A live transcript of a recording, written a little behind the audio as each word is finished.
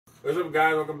What's up,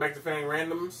 guys? Welcome back to Fan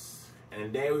Randoms. And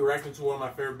today we're reacting to one of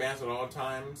my favorite bands of all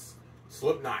times,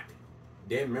 Slipknot,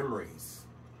 Dead Memories.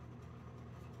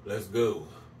 Let's go.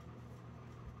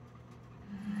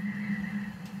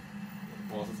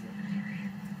 Pause this one.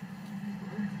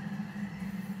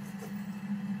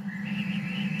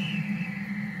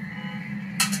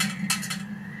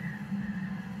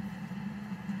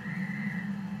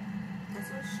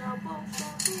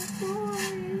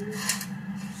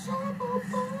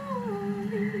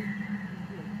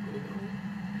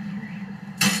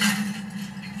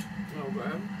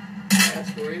 Okay.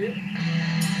 Aspirated.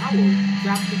 I will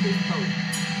drop to this coat.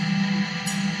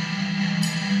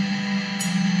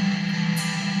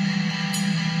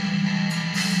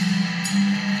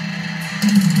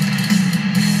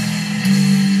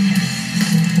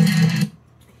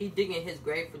 He digging his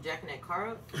grave for jacking that car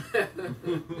up?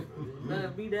 Better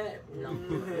be that. No.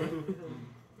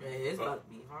 Yeah, it's about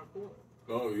to be hardcore.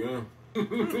 Oh, yeah.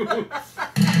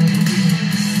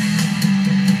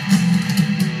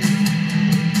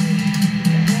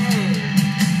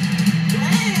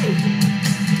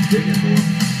 Digging, boy.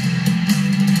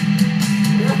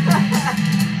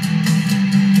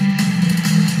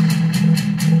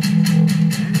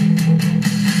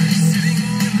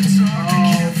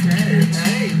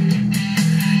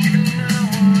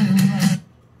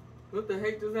 What the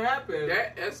heck just happened?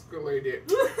 That escalated.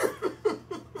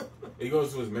 He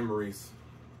goes to his memories.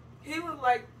 He was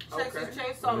like Texas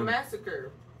Chainsaw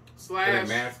Massacre. Slash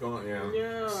mask on,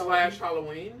 yeah. Slash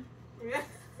Halloween. Yeah.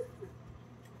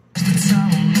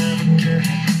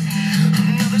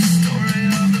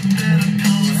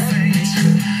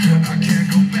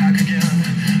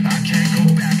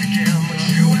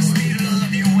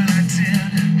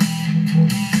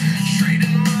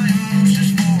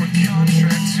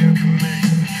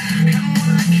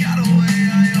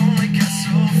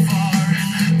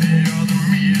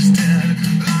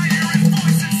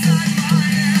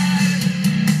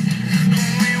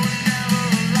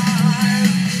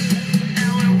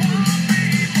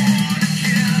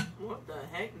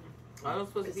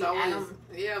 It's always,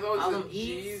 yeah, it's always a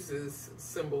Jesus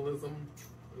symbolism.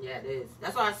 Yeah, it is.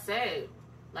 That's why I said,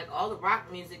 like, all the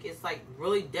rock music is, like,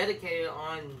 really dedicated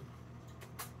on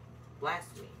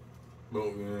blasphemy.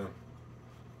 Oh, yeah.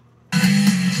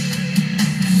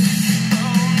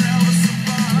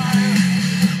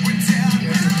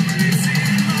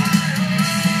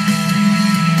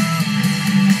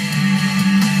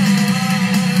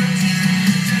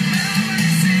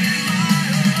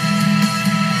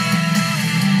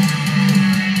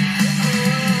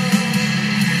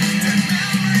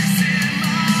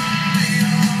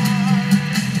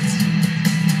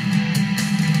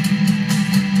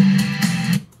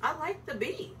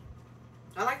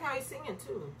 I like how he's singing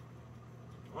too.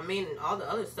 I mean, all the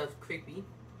other stuff's creepy.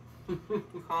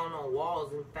 Calling on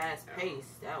walls and fast pace.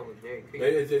 That was very creepy.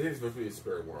 It is supposed to be a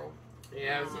spirit world.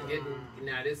 Yeah, so getting,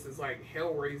 now this is like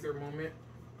Hellraiser moment.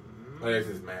 Oh, that's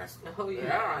his mask. Oh, yeah.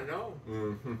 Yeah, I know.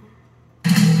 Mm-hmm.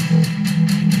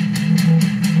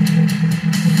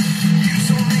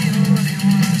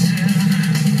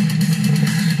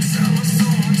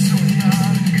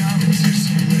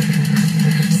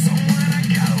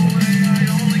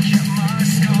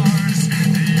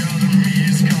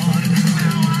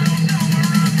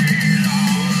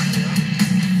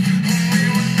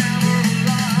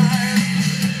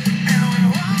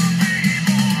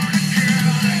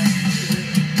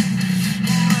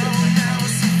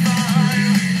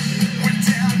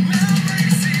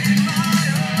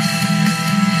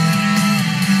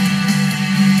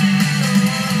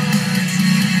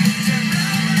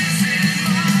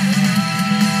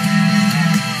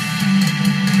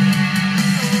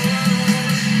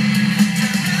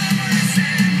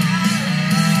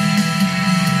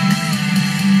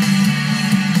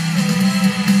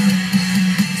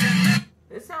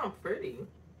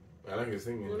 I like his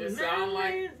singing. It sounds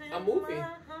like a movie.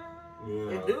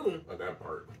 Yeah, it do. Like that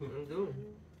part. It do.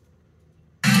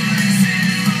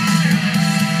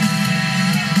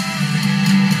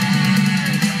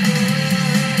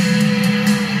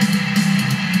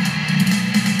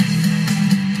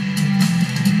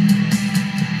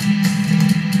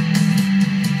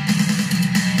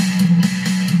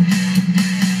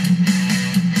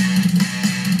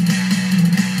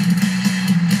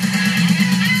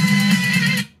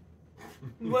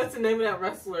 What's the name of that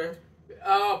wrestler?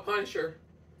 Punisher.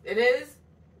 It is?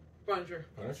 Punisher.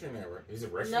 Punisher never. He's a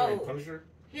wrestler No. Punisher?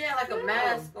 He had like a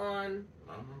mask on.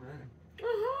 I don't know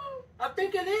that. I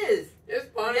think it is. It's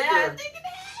Punisher. Yeah, I think it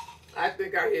is. I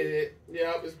think I hit it.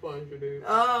 Yeah, it's Punisher, dude.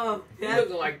 Oh, he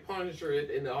looking like Punisher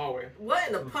in the hallway. What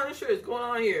in the Punisher is going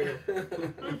on here?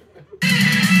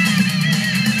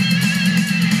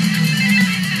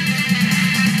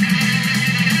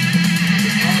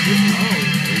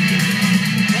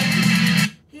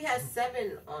 He has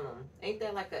 7 on him. Ain't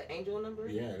that like an angel number?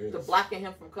 Yeah, it is. To blocking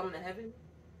him from coming to heaven?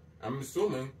 I'm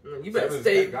assuming. You better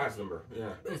stay. God's number.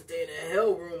 Yeah. Better stay in the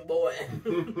hell room, boy.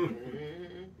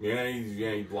 Yeah,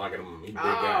 he's blocking him. He's a big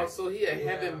guy. So he a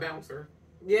heaven bouncer.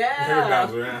 Yeah. Heaven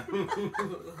bouncer, yeah.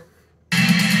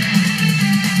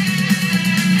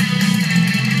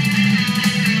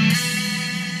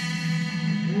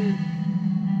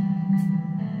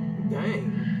 Dang.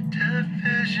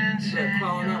 You better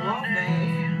call on that wall fast.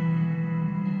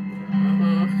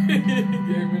 Gave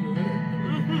me the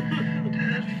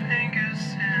Dead fingers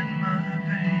in my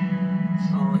veins.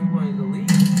 Oh, he wanted to leave.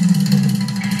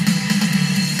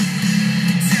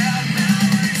 Dead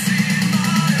memories in my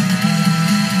eyes.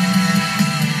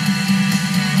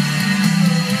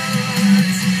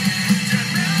 Dead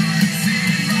memories in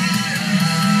my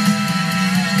eyes.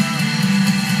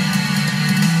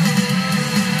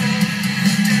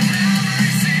 Dead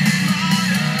memories in my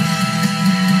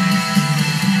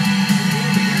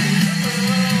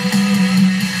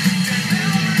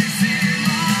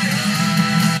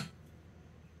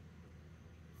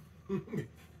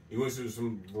He went to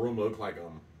some room that looked like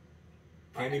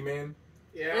Candyman.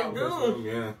 Yeah.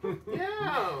 Yeah.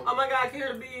 Yeah. Oh my God, I can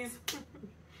hear the bees.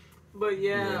 But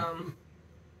yeah,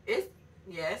 it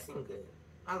seemed good.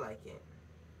 I like it.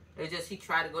 It's just he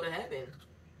tried to go to heaven.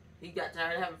 He got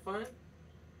tired of having fun.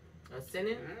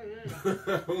 Sinning.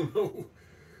 Oh no.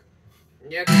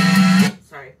 Yeah.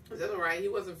 Sorry. That's alright. He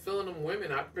wasn't feeling them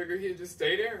women. I figured he'd just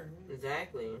stay there.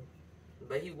 Exactly.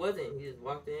 But he wasn't. He just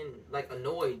walked in like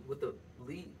annoyed with the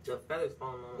feathers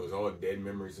falling on. It was all dead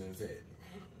memories in his head.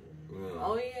 Yeah.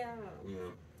 Oh yeah.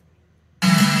 Yeah.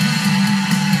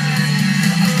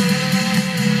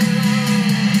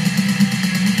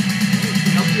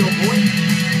 Pinocchio boy.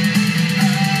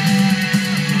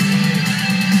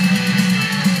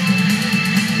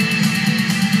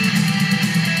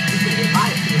 You can get by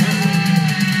it through that one.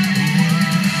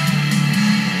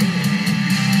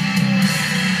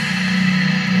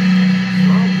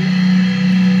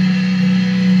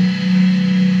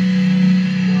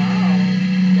 Wow.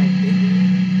 That biggie.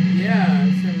 Yeah,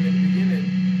 it's him in the beginning.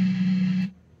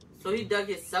 So he dug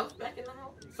himself back in the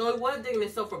house? So he was digging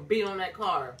himself for beating on that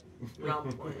car. No,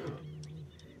 I'm playing.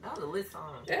 That was a lit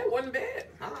song. That wasn't bad.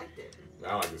 I liked it.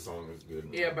 I like the song. It's good.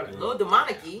 Yeah, but A little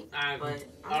demonic-y, I but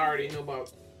already know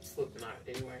about Slipknot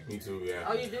anyway. Me too. Yeah.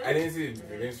 Oh, you did? I didn't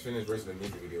finish the rest of the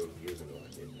music video years ago. I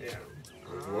didn't. Yeah.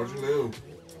 What you know?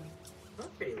 That's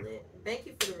pretty lit. Thank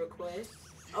you for the request.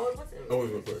 Oh, it wasn't.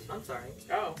 Always my question. I'm sorry.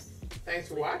 Oh, thanks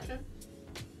for watching.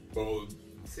 Well,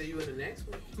 See you in the next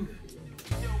one.